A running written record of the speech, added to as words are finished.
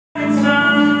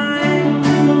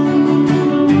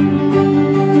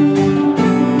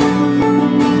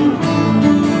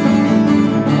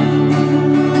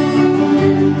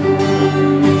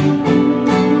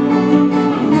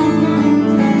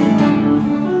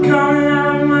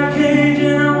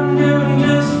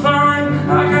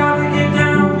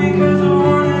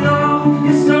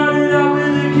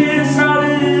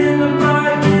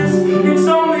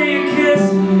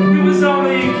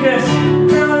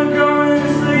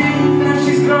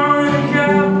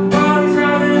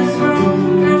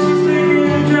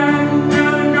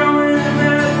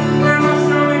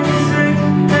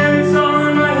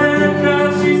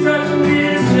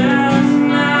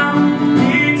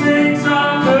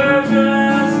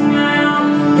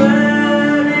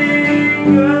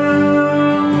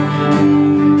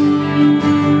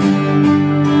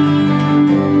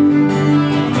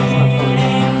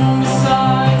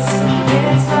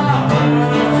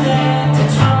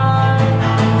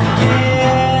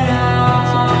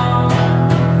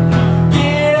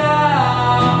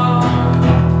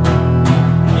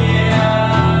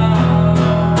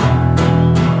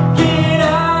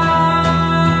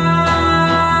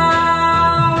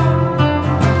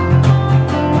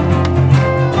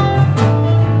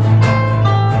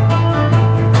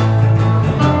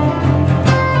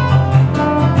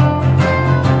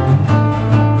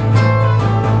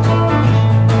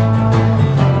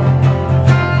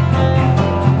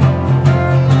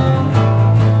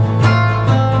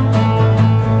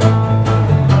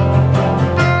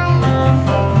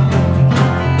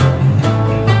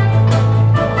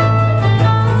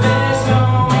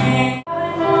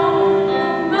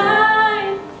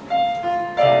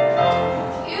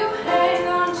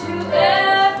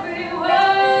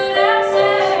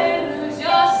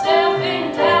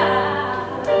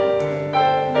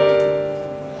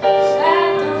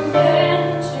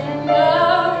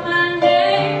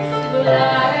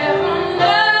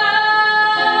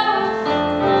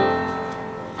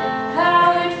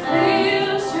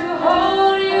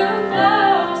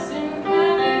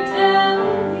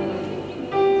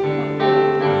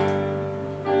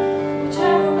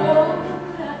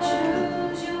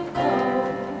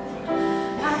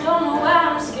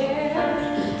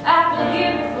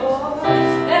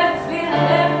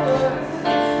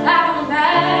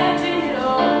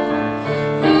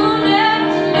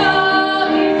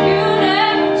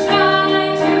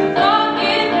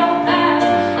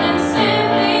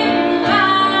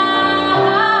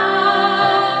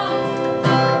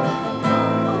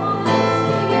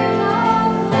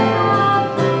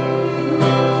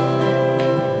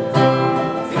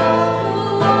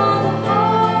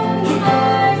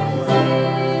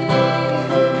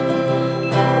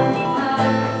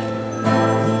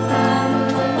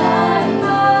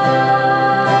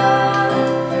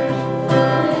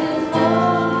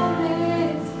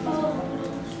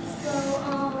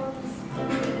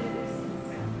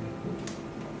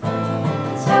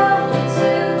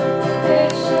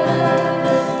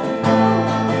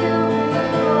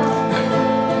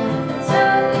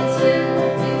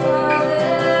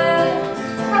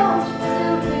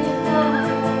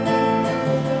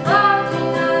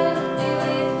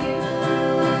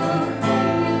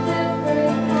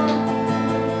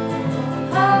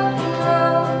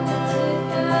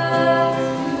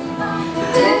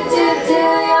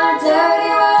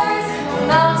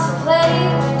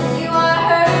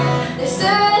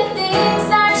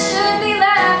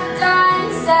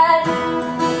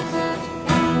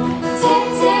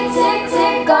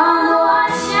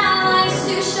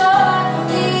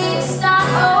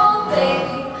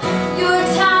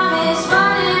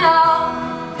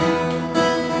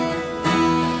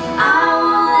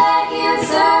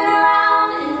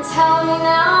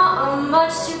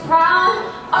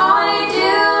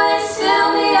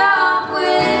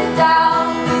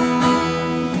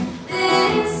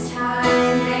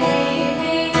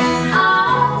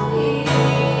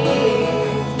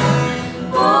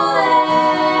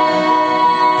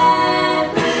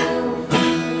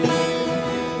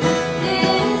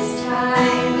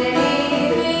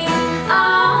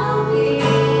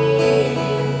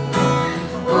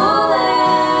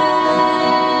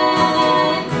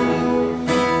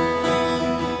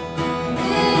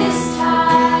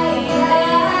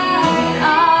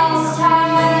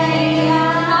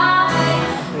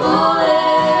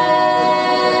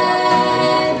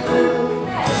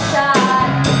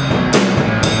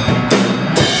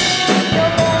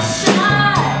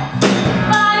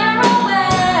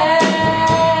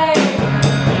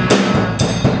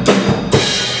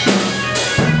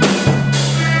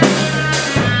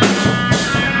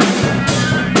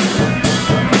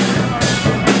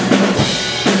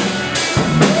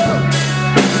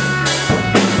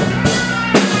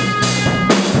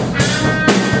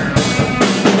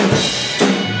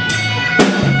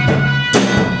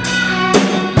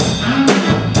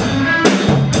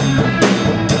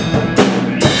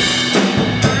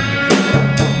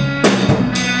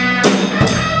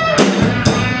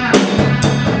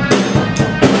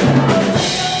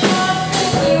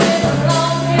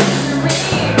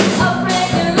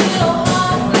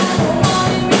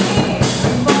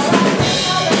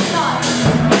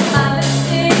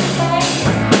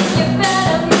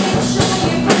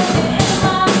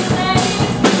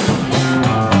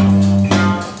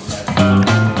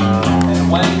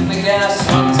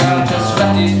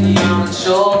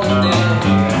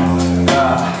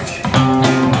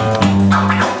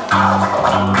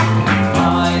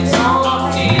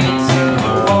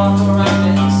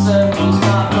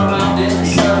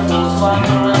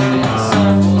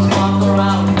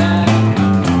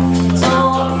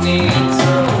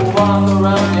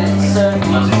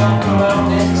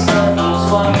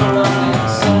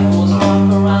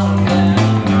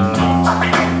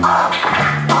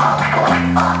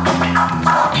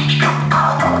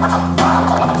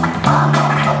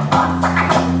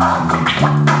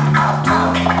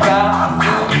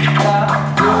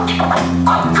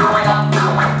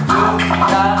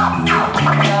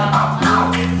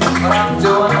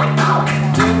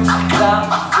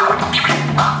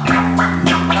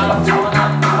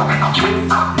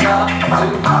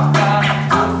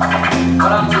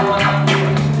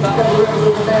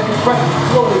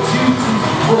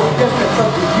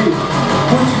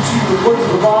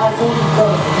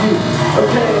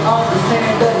Okay, I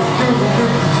understand that it's true and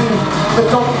true too, but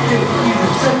don't forget to use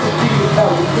your sympathy and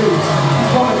how it feels.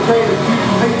 He's one of the greatest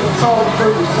people, make them sorry for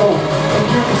your soul. And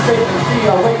you're mistaken to see,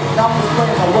 I wait and I'm just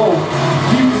playing my role.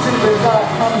 You can sit there inside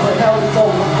and come, but now it's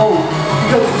all unfold.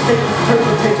 Because your statement's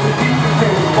interpretation of deep and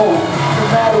very bold. No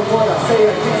matter what I say,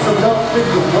 I can't sum it up in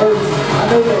your words. I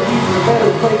know that he's in a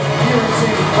better place than hearing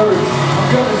singing birds. I'm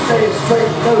gonna say it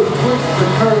straight, no twists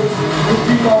or curves. If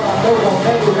you don't, I know I'll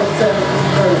never have said it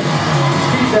with nerves.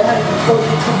 That has been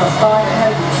spoken to my spine and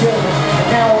has been chilling. And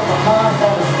now on my mind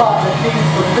at a spot that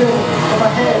needs fulfilling. And my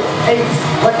head aches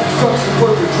like construction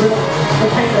worker drill. The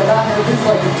pain that I have is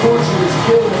like a torturous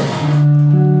killing.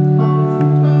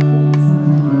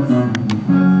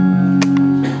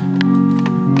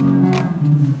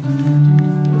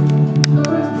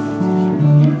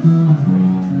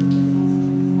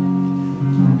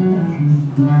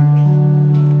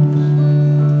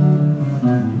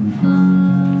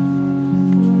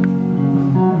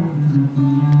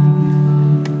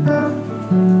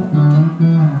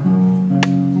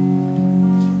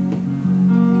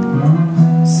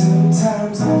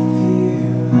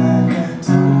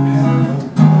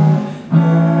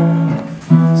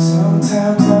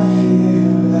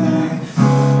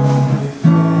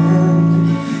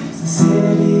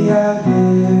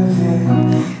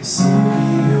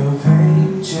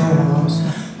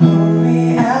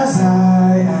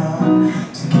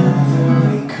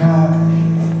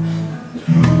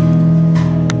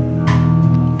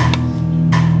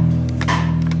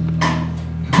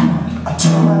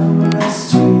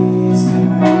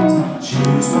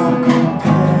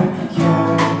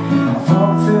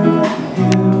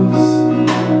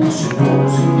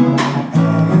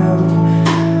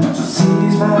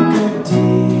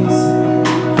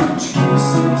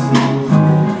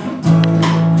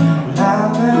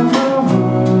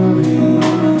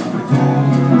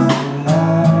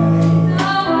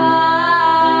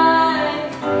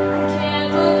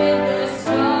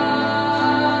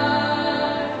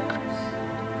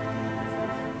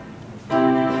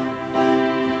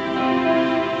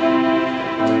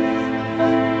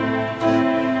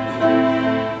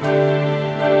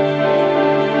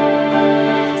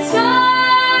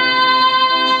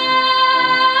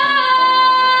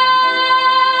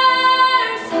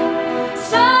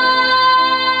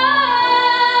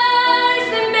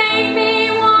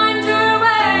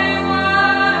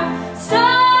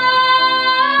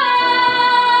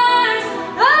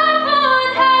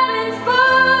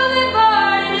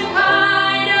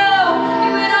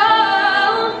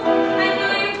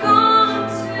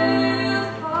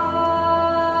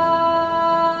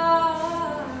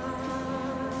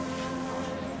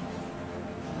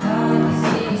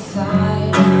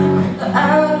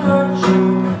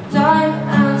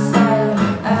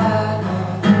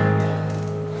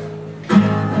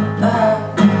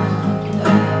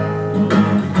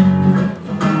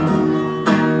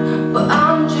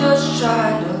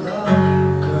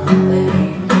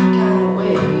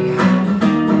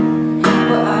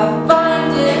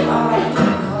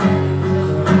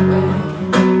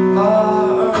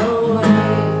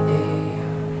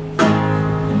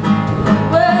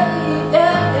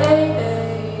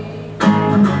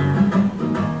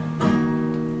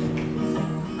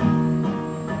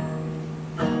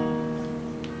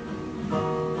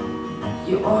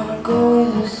 You wanna go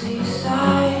to the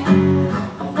seaside?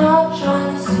 I'm not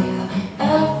trying to say that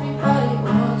everybody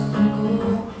wants to go,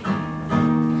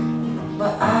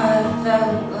 but I fell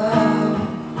in love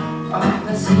on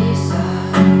the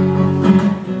seaside,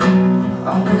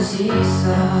 on the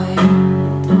seaside.